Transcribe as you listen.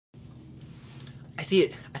I see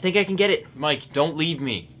it. I think I can get it. Mike, don't leave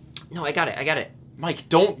me. No, I got it. I got it. Mike,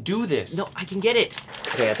 don't do this. No, I can get it.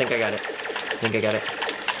 Okay, I think I got it. I think I got it.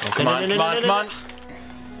 Oh, come on, come on, come on.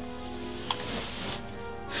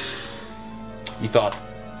 You thought,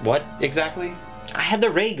 what exactly? I had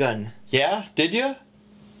the ray gun. Yeah, did you?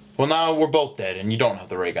 Well, now we're both dead and you don't have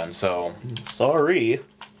the ray gun, so... Sorry.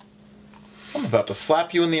 I'm about to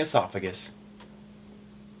slap you in the esophagus.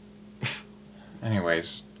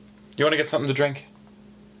 Anyways, you want to get something to drink?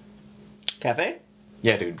 Cafe?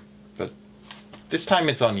 Yeah, dude. But this time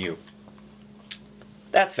it's on you.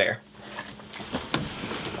 That's fair.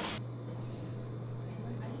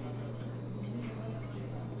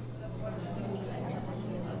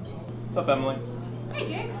 What's up, Emily? Hey,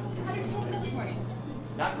 Jake. How did your test go this morning?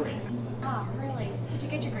 Not great. Oh, really? Did you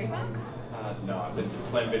get your grade back? No, I've been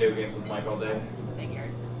playing video games with Mike all day.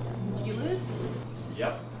 Figures. Did you lose?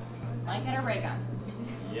 Yep. Mike had a ray gun.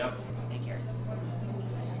 Yep. Figures.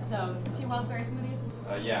 So, 2 wild berry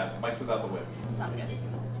smoothies? Yeah, Mike's without the whip. Sounds good.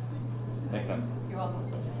 Makes sense. You're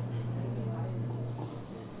welcome.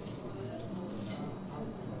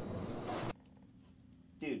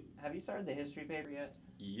 Dude, have you started the history paper yet?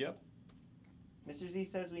 Yep. Mr. Z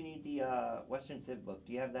says we need the Western Civ book.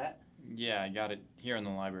 Do you have that? Yeah, I got it here in the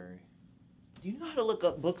library. Do you know how to look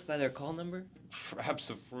up books by their call number?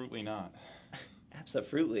 Absolutely not.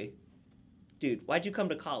 Absolutely. Dude, why'd you come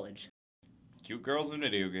to college? Cute girls and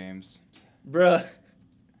video games. Bruh.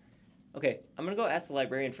 Okay, I'm gonna go ask the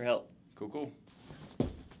librarian for help. Cool, cool.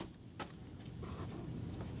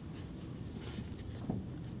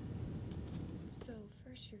 So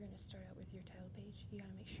first you're going to start out with your title page. You got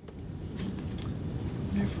to make sure. I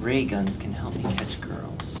wonder if ray guns can help me catch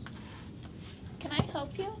girls. Can I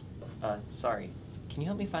help you? Sorry. Can you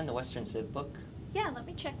help me find the Western Civ book? Yeah, let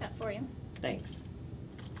me check that for you. Thanks.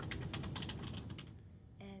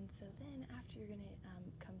 And so then after you're going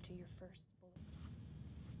to come to your first bullet.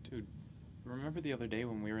 Dude, remember the other day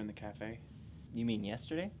when we were in the cafe? You mean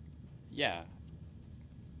yesterday? Yeah.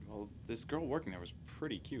 Well, this girl working there was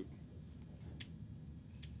pretty cute.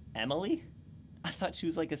 Emily? I thought she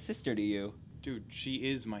was like a sister to you. Dude, she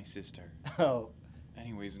is my sister. Oh.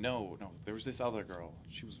 Anyways, no, there was this other girl.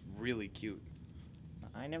 She was really cute.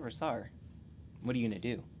 I never saw her. What are you gonna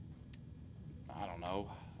do? I don't know.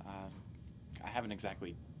 I haven't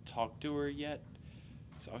exactly talked to her yet,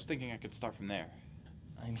 so I was thinking I could start from there.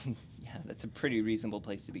 I mean, yeah, that's a pretty reasonable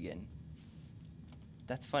place to begin.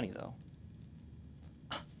 That's funny, though.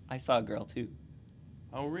 I saw a girl, too.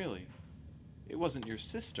 Oh, really? It wasn't your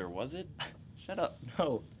sister, was it? Shut up.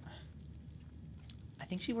 No. I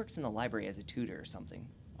think she works in the library as a tutor or something.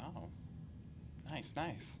 Oh. Nice,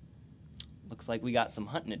 nice. Looks like we got some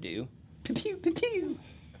hunting to do. Pew pew pew pew.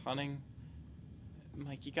 Hunting?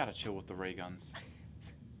 Mike, you gotta chill with the ray guns.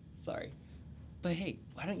 Sorry. But hey,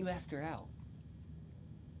 why don't you ask her out?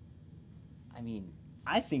 I mean,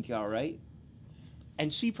 I think you're alright.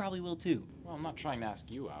 And she probably will too. Well, I'm not trying to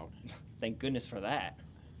ask you out. Thank goodness for that.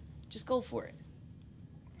 Just go for it.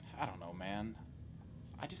 I don't know, man.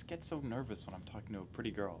 I just get so nervous when I'm talking to a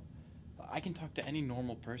pretty girl. I can talk to any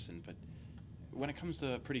normal person, but when it comes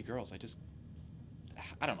to pretty girls,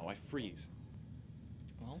 I don't know, I freeze.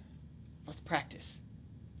 Well, let's practice.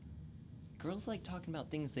 Girls like talking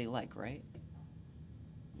about things they like, right?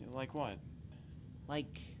 Yeah, like what?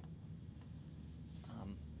 Like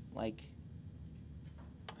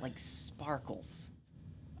sparkles.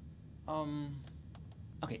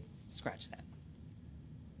 Okay, scratch that.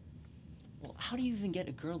 Well, how do you even get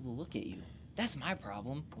a girl to look at you? That's my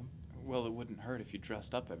problem. Well, it wouldn't hurt if you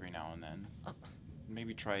dressed up every now and then.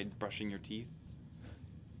 Maybe tried brushing your teeth.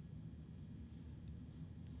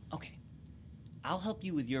 Okay, I'll help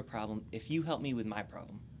you with your problem if you help me with my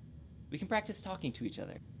problem. We can practice talking to each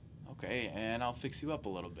other. Okay, and I'll fix you up a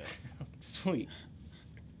little bit. Sweet.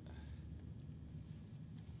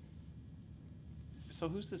 So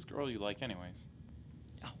who's this girl you like anyways?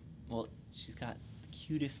 Oh, well, she's got the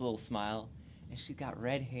cutest little smile, and she's got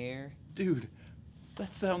red hair. Dude,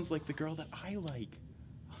 that sounds like the girl that I like.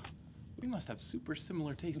 We must have super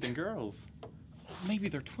similar taste in girls. Maybe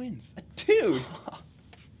they're twins. Dude!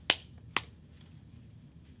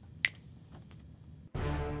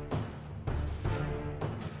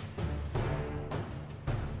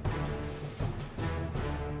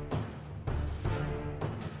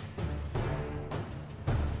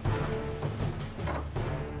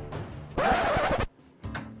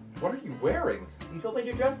 What are you wearing? You told me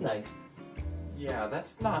to dress nice. Yeah,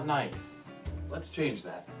 that's not nice. Let's change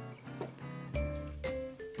that. Are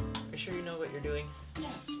you sure you know what you're doing?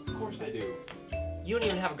 Yes, of course I do. You don't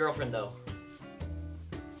even have a girlfriend, though.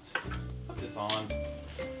 Put this on.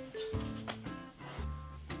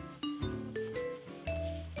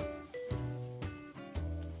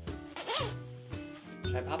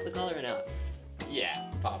 Should I pop the collar or not?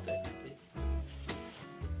 Yeah, pop it.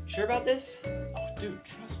 Sure about this? Oh, dude,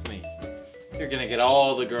 trust me. You're gonna get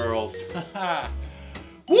all the girls.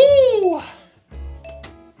 Woo!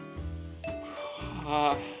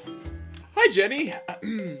 Hi, Jenny.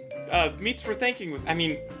 Thanks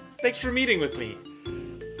for meeting with me.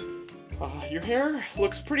 Your hair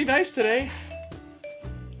looks pretty nice today.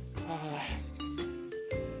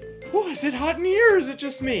 Is it hot in here or is it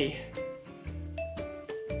just me?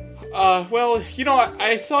 Well, you know,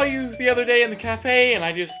 I saw you the other day in the cafe and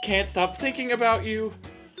I just can't stop thinking about you.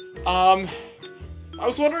 I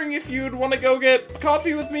was wondering if you'd want to go get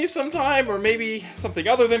coffee with me sometime, or maybe something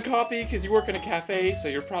other than coffee, because you work in a cafe, so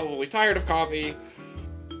you're probably tired of coffee.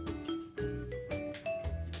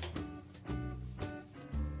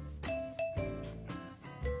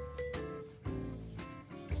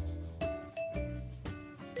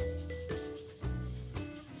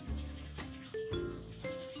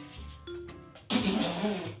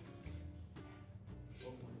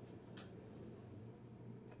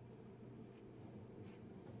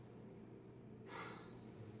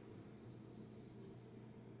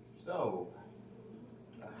 So,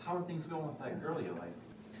 how are things going with that girl you like?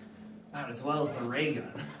 Not as well as the ray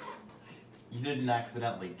gun. You didn't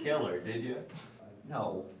accidentally kill her, did you?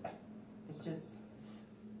 No. It's just...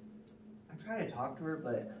 I try to talk to her,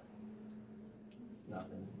 but... it's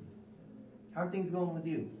nothing. How are things going with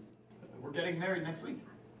you? We're getting married next week.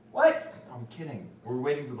 What? I'm kidding. We're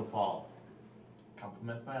waiting till the fall.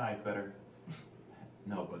 Compliments my eyes better.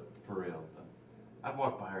 No, but for real. I've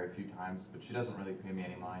walked by her a few times, but she doesn't really pay me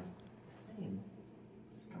any mind. Same.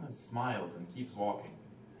 Just kind of smiles and keeps walking.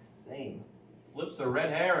 Same. Flips her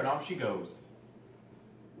red hair and off she goes.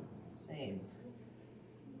 Same.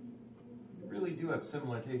 You really do have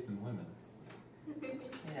similar taste in women.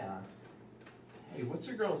 Yeah. Hey, what's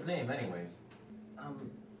your girl's name anyways? I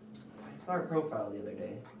saw her profile the other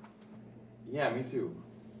day. Yeah, me too.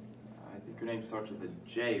 I think her name starts with a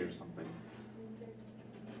J or something.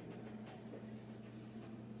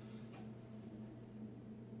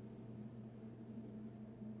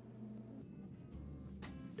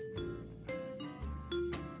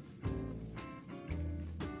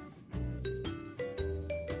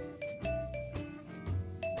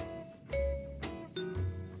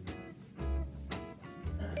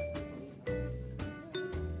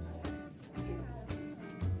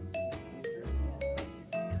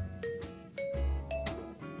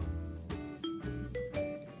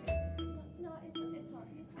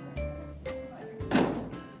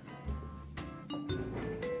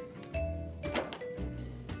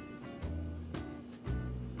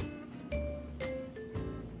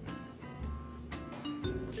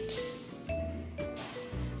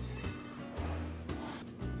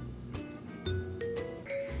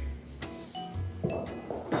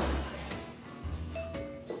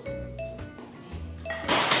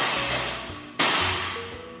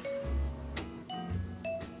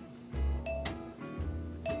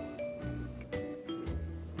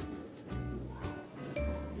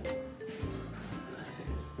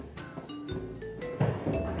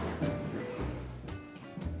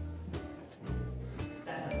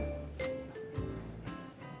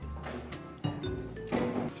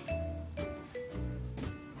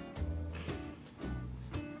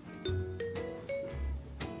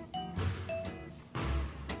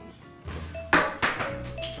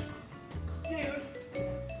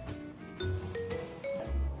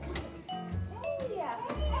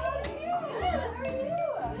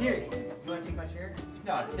 Here, you want to take my chair?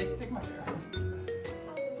 No, take my chair.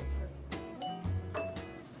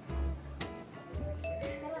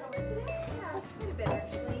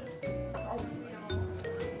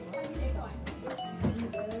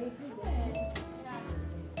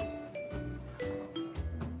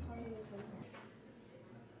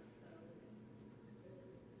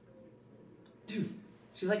 Dude,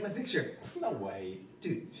 she liked my picture. No way.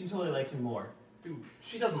 Dude, she totally likes me more. Dude,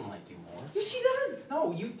 she doesn't like you more. Yes, she does!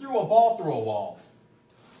 No, you threw a ball through a wall.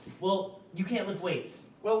 Well, you can't lift weights.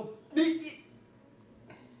 Well, maybe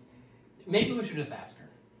we should just ask her.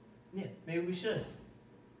 Yeah, maybe we should.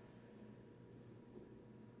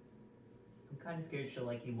 I'm kind of scared she'll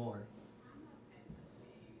like you more.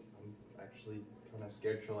 I'm actually kind of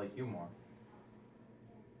scared she'll like you more.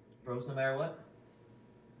 Bros no matter what?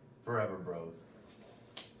 Forever, bros.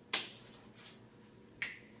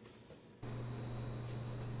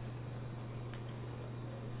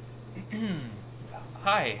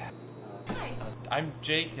 Hi. Hi. I'm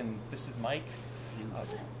Jake, and this is Mike.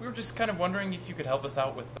 We were just kind of wondering if you could help us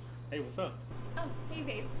out with... Hey, what's up? Oh, hey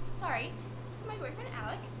babe. Sorry. This is my boyfriend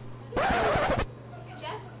Alec.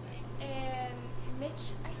 Jeff and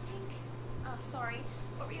Mitch, I think. Oh, sorry.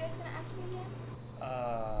 What were you guys gonna ask me again?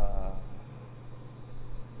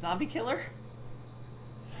 Zombie killer?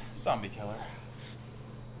 Zombie killer.